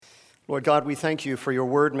Lord God, we thank you for your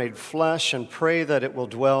word made flesh and pray that it will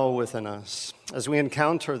dwell within us. As we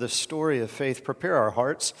encounter the story of faith, prepare our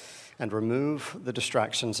hearts and remove the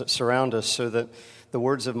distractions that surround us so that the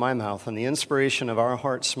words of my mouth and the inspiration of our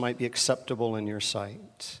hearts might be acceptable in your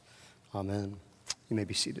sight. Amen. You may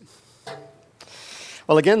be seated.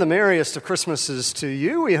 Well, again, the merriest of Christmases to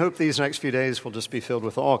you. We hope these next few days will just be filled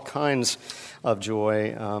with all kinds of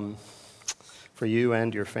joy for you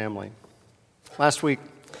and your family. Last week,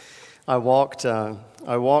 I walked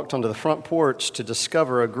onto the front porch to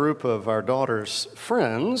discover a group of our daughter's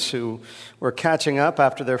friends who were catching up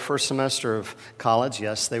after their first semester of college.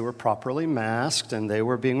 Yes, they were properly masked and they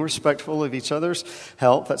were being respectful of each other's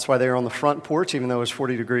health. That's why they were on the front porch, even though it was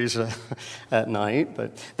 40 degrees at night.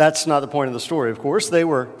 But that's not the point of the story, of course. They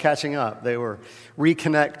were catching up. They were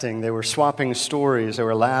reconnecting. They were swapping stories. They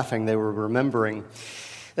were laughing. They were remembering.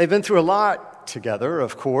 They've been through a lot together,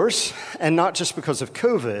 of course, and not just because of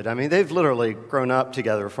COVID. I mean, they've literally grown up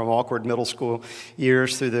together from awkward middle school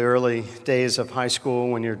years through the early days of high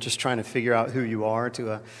school when you're just trying to figure out who you are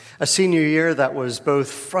to a senior year that was both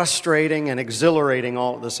frustrating and exhilarating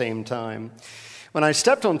all at the same time. When I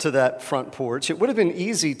stepped onto that front porch, it would have been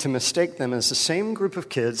easy to mistake them as the same group of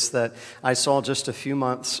kids that I saw just a few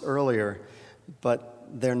months earlier, but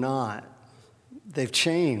they're not. They've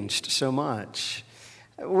changed so much.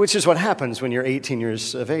 Which is what happens when you're 18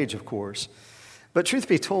 years of age, of course. But truth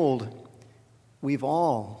be told, we've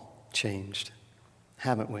all changed,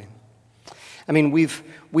 haven't we? I mean, we've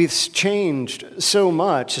changed so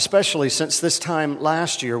much, especially since this time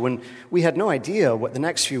last year when we had no idea what the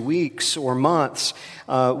next few weeks or months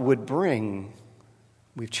would bring.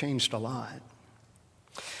 We've changed a lot.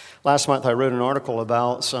 Last month, I wrote an article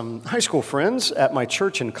about some high school friends at my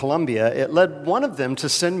church in Columbia. It led one of them to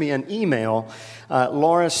send me an email.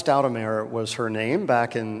 Laura Stoudemeyer was her name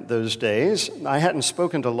back in those days. I hadn't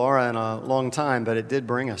spoken to Laura in a long time, but it did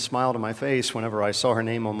bring a smile to my face whenever I saw her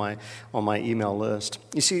name on my email list.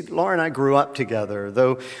 You see, Laura and I grew up together.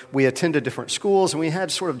 Though we attended different schools and we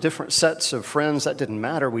had sort of different sets of friends, that didn't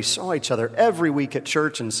matter. We saw each other every week at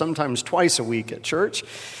church and sometimes twice a week at church.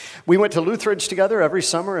 We went to Lutheridge together every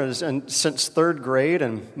summer and since third grade,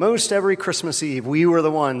 and most every Christmas Eve, we were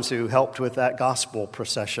the ones who helped with that gospel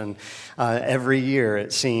procession. Every year,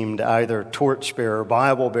 it seemed, either torchbearer,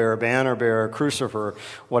 Bible bearer, banner bearer, crucifer,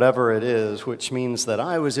 whatever it is, which means that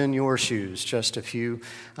I was in your shoes just a few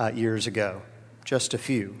years ago. Just a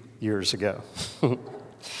few years ago.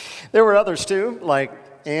 There were others too, like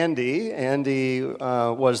Andy. Andy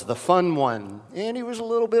was the fun one. Andy was a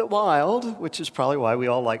little bit wild, which is probably why we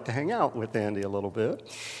all like to hang out with Andy a little bit.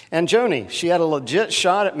 And Joni, she had a legit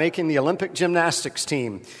shot at making the Olympic gymnastics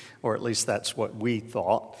team, or at least that's what we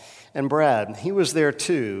thought. And Brad, he was there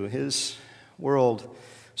too. His world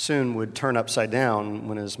soon would turn upside down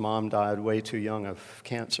when his mom died way too young of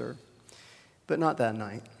cancer. But not that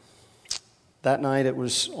night. That night it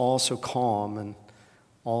was all so calm and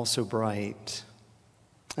all so bright.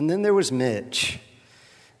 And then there was Mitch.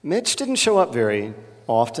 Mitch didn't show up very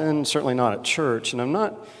often, certainly not at church, and I'm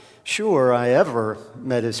not sure I ever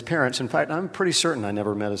met his parents. In fact, I'm pretty certain I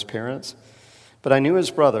never met his parents. But I knew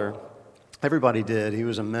his brother. Everybody did. He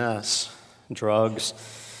was a mess. Drugs,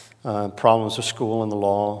 problems with school and the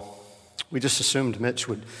law. We just assumed Mitch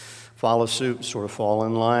would follow suit, sort of fall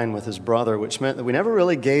in line with his brother, which meant that we never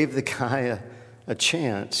really gave the guy a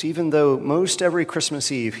chance, even though most every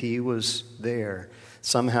Christmas Eve he was there.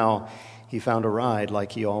 Somehow he found a ride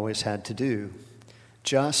like he always had to do,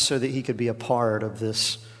 just so that he could be a part of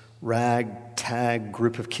this ragtag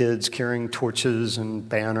group of kids carrying torches and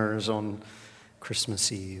banners on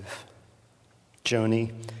Christmas Eve.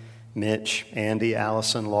 Joni, Mitch, Andy,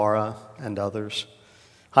 Allison, Laura, and others.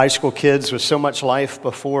 High school kids with so much life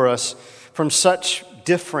before us from such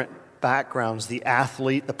different backgrounds. The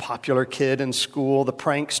athlete, the popular kid in school, the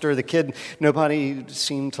prankster, the kid nobody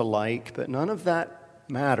seemed to like, but none of that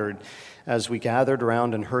mattered as we gathered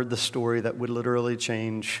around and heard the story that would literally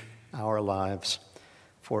change our lives.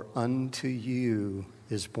 For unto you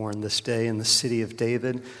is born this day in the city of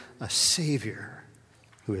David a Savior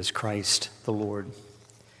who is Christ the Lord.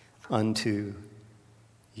 Unto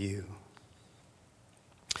you.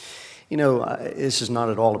 You know, this is not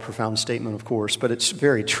at all a profound statement, of course, but it's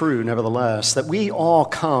very true, nevertheless, that we all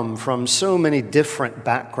come from so many different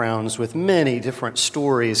backgrounds with many different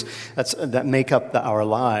stories that make up our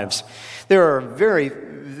lives. There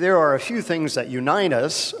are a few things that unite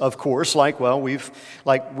us, of course, like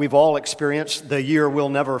we've all experienced the year we'll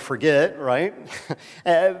never forget, right?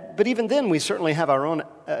 But even then, we certainly have our own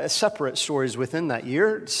separate stories within that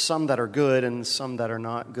year, some that are good and some that are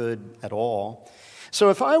not good at all. So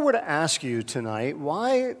if I were to ask you tonight,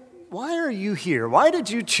 why why are you here? Why did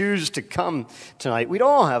you choose to come tonight? We'd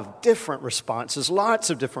all have different responses, lots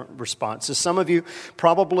of different responses. Some of you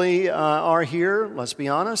probably are here, let's be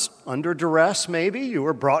honest, under duress maybe. You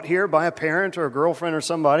were brought here by a parent or a girlfriend or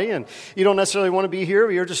somebody, and you don't necessarily want to be here,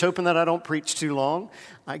 but you're just hoping that I don't preach too long.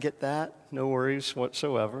 I get that. No worries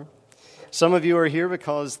whatsoever. Some of you are here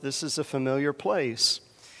because this is a familiar place,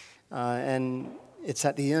 and it's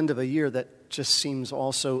at the end of a year that just seems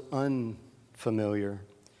also unfamiliar.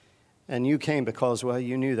 And you came because, well,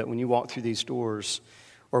 you knew that when you walked through these doors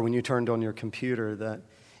or when you turned on your computer that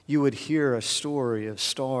you would hear a story of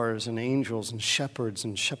stars and angels and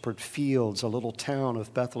shepherd fields, a little town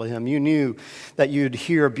of Bethlehem. You knew that you'd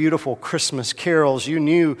hear beautiful Christmas carols. You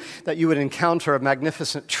knew that you would encounter a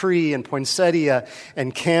magnificent tree and poinsettia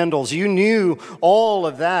and candles. You knew all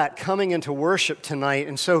of that coming into worship tonight.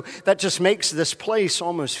 And so that just makes this place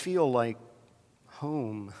almost feel like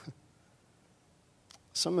home.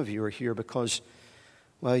 Some of you are here because,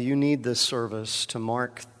 well, you need this service to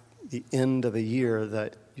mark the end of a year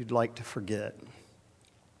that you'd like to forget.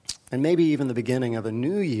 And maybe even the beginning of a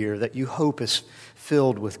new year that you hope is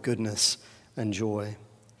filled with goodness and joy.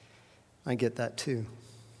 I get that too.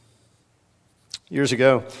 Years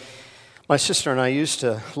ago, my sister and I used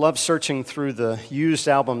to love searching through the used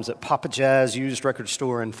albums at Papa Jazz Used Record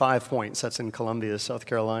Store in 5 Points. That's in Columbia, South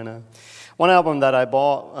Carolina. One album that I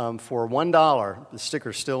bought for $1, the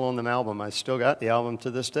sticker's still on the album. I still got the album to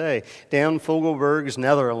this day. Dan Fogelberg's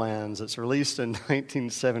Netherlands. It's released in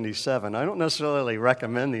 1977. I don't necessarily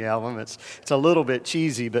recommend the album. It's a little bit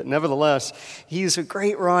cheesy, but nevertheless, he's a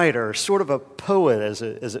great writer, sort of a poet as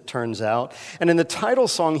it turns out. And in the title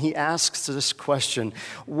song, he asks this question: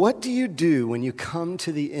 what do you do when you come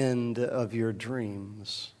to the end of your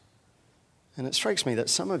dreams? And it strikes me that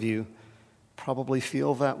some of you probably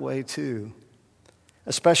feel that way too,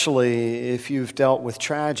 especially if you've dealt with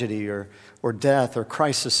tragedy or death or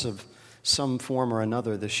crisis of some form or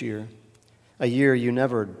another this year, a year you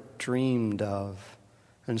never dreamed of.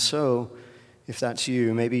 And so, if that's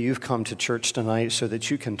you, maybe you've come to church tonight so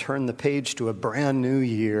that you can turn the page to a brand new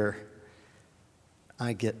year.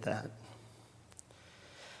 I get that.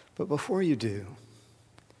 But before you do,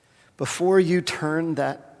 before you turn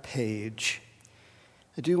that page,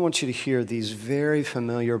 I do want you to hear these very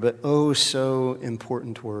familiar but oh so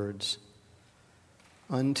important words.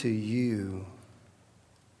 Unto you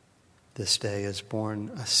this day is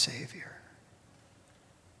born a Savior.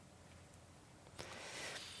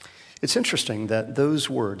 It's interesting that those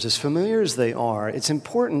words, as familiar as they are, it's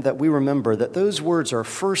important that we remember that those words are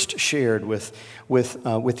first shared with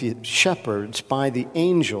the shepherds by the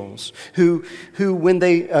angels who when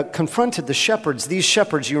they confronted the shepherds, these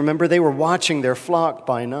shepherds, you remember, they were watching their flock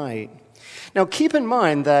by night. Now, keep in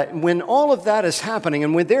mind that when all of that is happening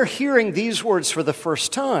and when they're hearing these words for the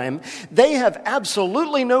first time, they have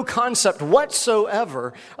absolutely no concept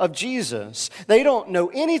whatsoever of Jesus. They don't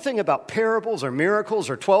know anything about parables or miracles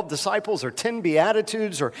or 12 disciples or 10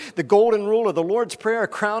 beatitudes or the golden rule or the Lord's Prayer, a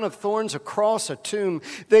crown of thorns, a cross, a tomb.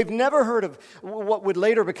 They've never heard of what would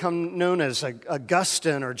later become known as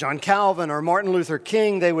Augustine or John Calvin or Martin Luther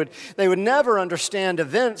King. They would never understand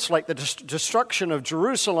events like the destruction of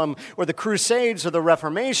Jerusalem or the Crusades or the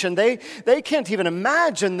Reformation. They can't even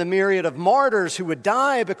imagine the myriad of martyrs who would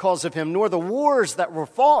die because of him, nor the wars that were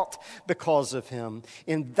fought because of him.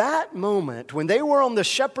 In that moment, when they were on the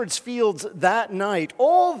shepherd's fields that night,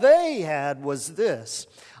 all they had was this: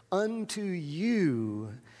 unto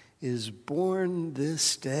you is born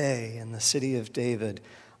this day in the city of David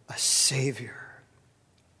a Savior.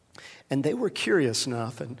 And they were curious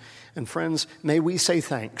enough, and friends, may we say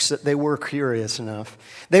thanks that they were curious enough.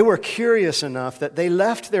 They were curious enough that they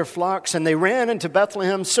left their flocks and they ran into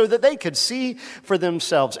Bethlehem so that they could see for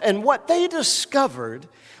themselves. And what they discovered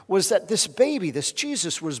was that this baby, this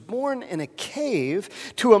Jesus, was born in a cave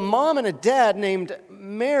to a mom and a dad named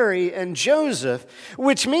Mary and Joseph,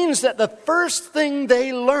 which means that the first thing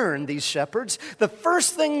they learned, these shepherds, the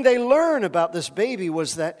first thing they learned about this baby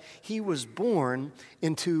was that he was born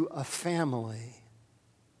into a family.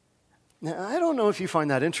 Now, I don't know if you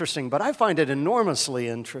find that interesting, but I find it enormously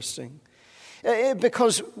interesting.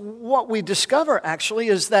 Because what we discover actually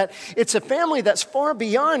is that it's a family that's far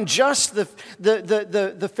beyond just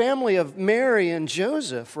the family of Mary and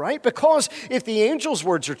Joseph, right? Because if the angel's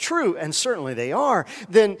words are true, and certainly they are,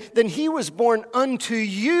 then he was born unto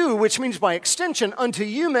you, which means by extension, unto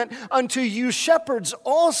you meant unto you shepherds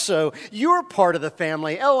also. You're part of the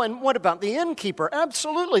family. Oh, and what about the innkeeper?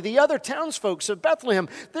 Absolutely. The other townsfolk of Bethlehem,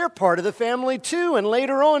 they're part of the family too. And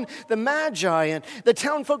later on, the Magi and the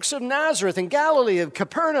townfolks of Nazareth and Galilee, of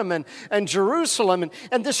Capernaum and Jerusalem.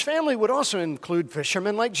 And this family would also include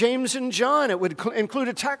fishermen like James and John. It would include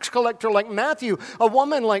a tax collector like Matthew, a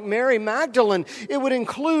woman like Mary Magdalene. It would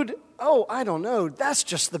include, I don't know, that's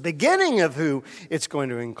just the beginning of who it's going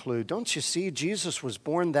to include. Don't you see? Jesus was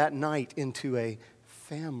born that night into a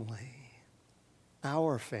family,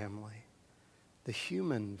 our family, the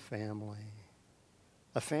human family,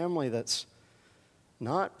 a family that's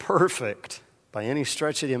not perfect by any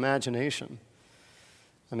stretch of the imagination.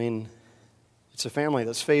 I mean, it's a family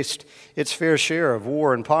that's faced its fair share of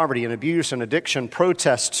war and poverty and abuse and addiction,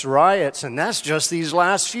 protests, riots, and that's just these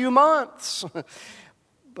last few months.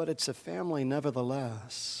 But it's a family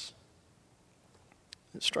nevertheless.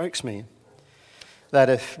 It strikes me that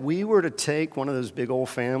if we were to take one of those big old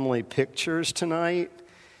family pictures tonight,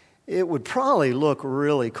 it would probably look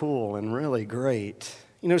really cool and really great.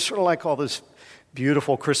 You know, sort of like all those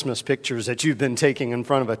beautiful Christmas pictures that you've been taking in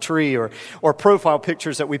front of a tree, or profile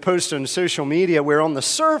pictures that we post on social media, where on the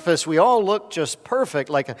surface we all look just perfect,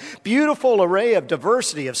 like a beautiful array of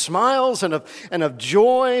diversity, of smiles and of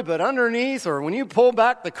joy, but underneath, or when you pull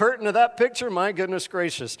back the curtain of that picture, my goodness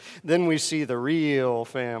gracious, then we see the real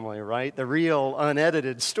family, right? The real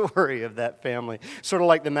unedited story of that family. Sort of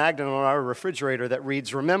like the magnet on our refrigerator that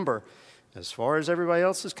reads, "Remember, as far as everybody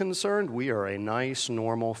else is concerned, we are a nice,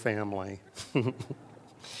 normal family."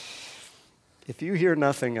 If you hear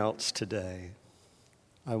nothing else today,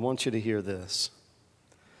 I want you to hear this.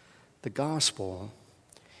 The gospel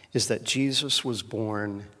is that Jesus was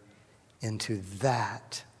born into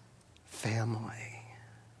that family,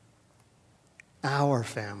 our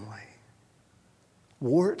family,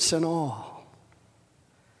 warts and all.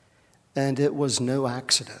 And it was no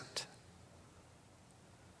accident.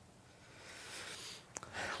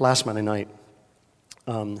 Last Monday night,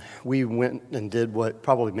 we went and did what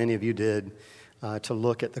probably many of you did, to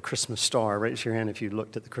look at the Christmas star. Raise your hand if you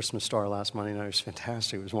looked at the Christmas star last Monday night. It was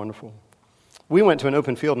fantastic. It was wonderful. We went to an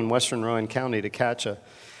open field in western Rowan County to catch a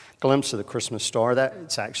glimpse of the Christmas star.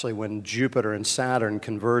 That's actually when Jupiter and Saturn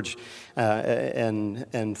converge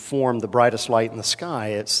and form the brightest light in the sky.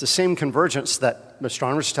 It's the same convergence that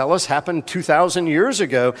astronomers tell us happened 2,000 years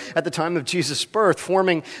ago at the time of Jesus' birth,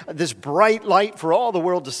 forming this bright light for all the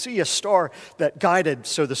world to see, a star that guided,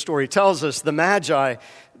 so the story tells us, the Magi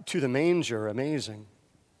to the manger. Amazing.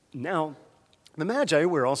 Now, the Magi,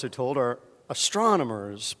 we're also told, are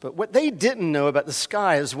astronomers, but what they didn't know about the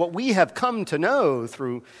sky is what we have come to know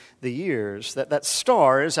through the years, that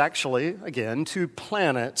star is actually, again, two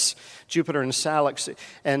planets, Jupiter and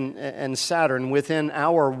Saturn, within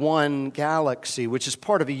our one galaxy, which is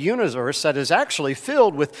part of a universe that is actually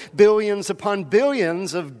filled with billions upon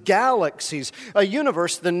billions of galaxies. A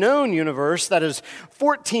universe, the known universe, that is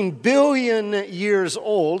 14 billion years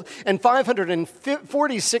old and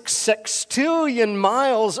 546 sextillion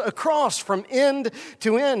miles across from end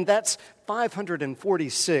to end. That's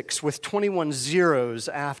 546 with 21 zeros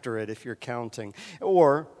after it, if you're counting.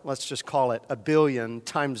 Or let's just call it 1,000,000,000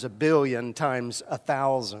 times 1,000,000,000 times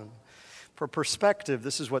 1,000. For perspective,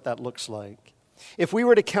 this is what that looks like. If we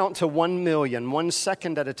were to count to 1,000,000, 1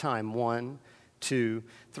 second at a time, 1, 2,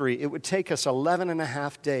 3, it would take us 11 and a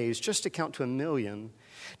half days just to count to 1,000,000.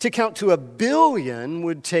 To count to 1,000,000,000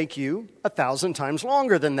 would take you 1,000 times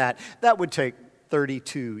longer than that. That would take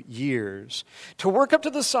 32 years. To work up to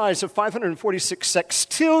the size of 546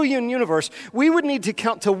 sextillion universe, we would need to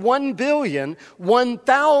count to 1,000,000,000,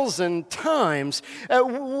 1,000 times,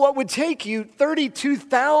 what would take you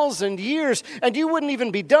 32,000 years, and you wouldn't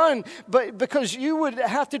even be done, but because you would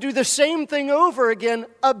have to do the same thing over again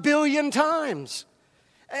 1,000,000,000 times.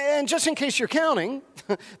 And just in case you're counting,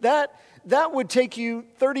 that would take you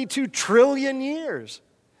 32 trillion years.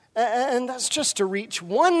 And that's just to reach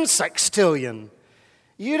 1 sextillion.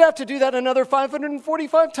 You'd have to do that another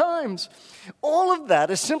 545 times. All of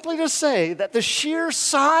that is simply to say that the sheer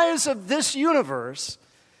size of this universe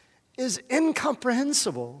is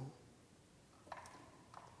incomprehensible.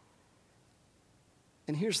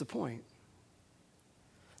 And here's the point.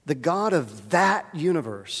 The God of that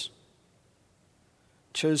universe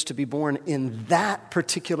chose to be born in that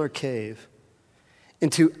particular cave,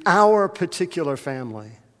 into our particular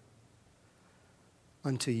family.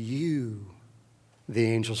 Unto you, the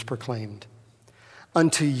angels proclaimed.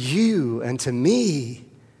 Unto you and to me,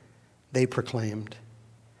 they proclaimed,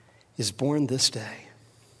 is born this day.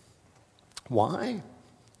 Why?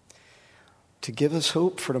 To give us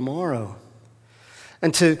hope for tomorrow.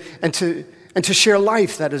 And to and to share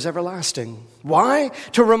life that is everlasting. Why?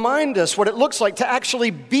 To remind us what it looks like to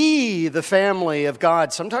actually be the family of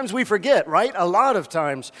God. Sometimes we forget, right? A lot of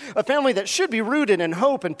times. A family that should be rooted in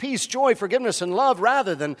hope and peace, joy, forgiveness, and love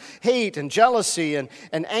rather than hate and jealousy and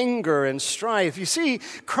anger and strife. You see,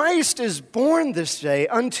 Christ is born this day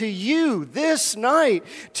unto you this night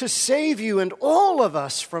to save you and all of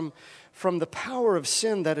us from the power of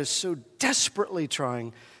sin that is so desperately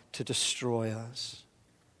trying to destroy us.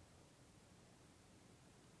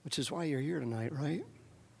 Which is why you're here tonight, right?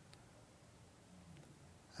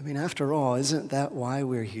 I mean, after all, isn't that why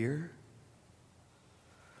we're here?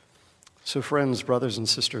 So friends, brothers and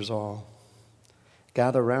sisters all,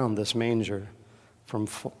 gather round this manger from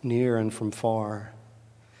near and from far.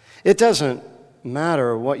 It doesn't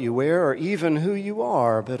matter what you wear or even who you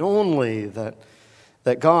are, but only that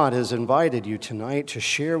God has invited you tonight to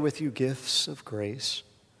share with you gifts of grace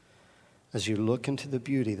as you look into the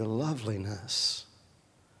beauty, the loveliness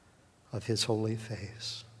of his holy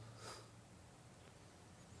face.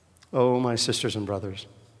 Oh, my sisters and brothers,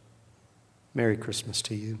 Merry Christmas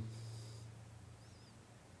to you.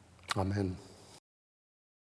 Amen.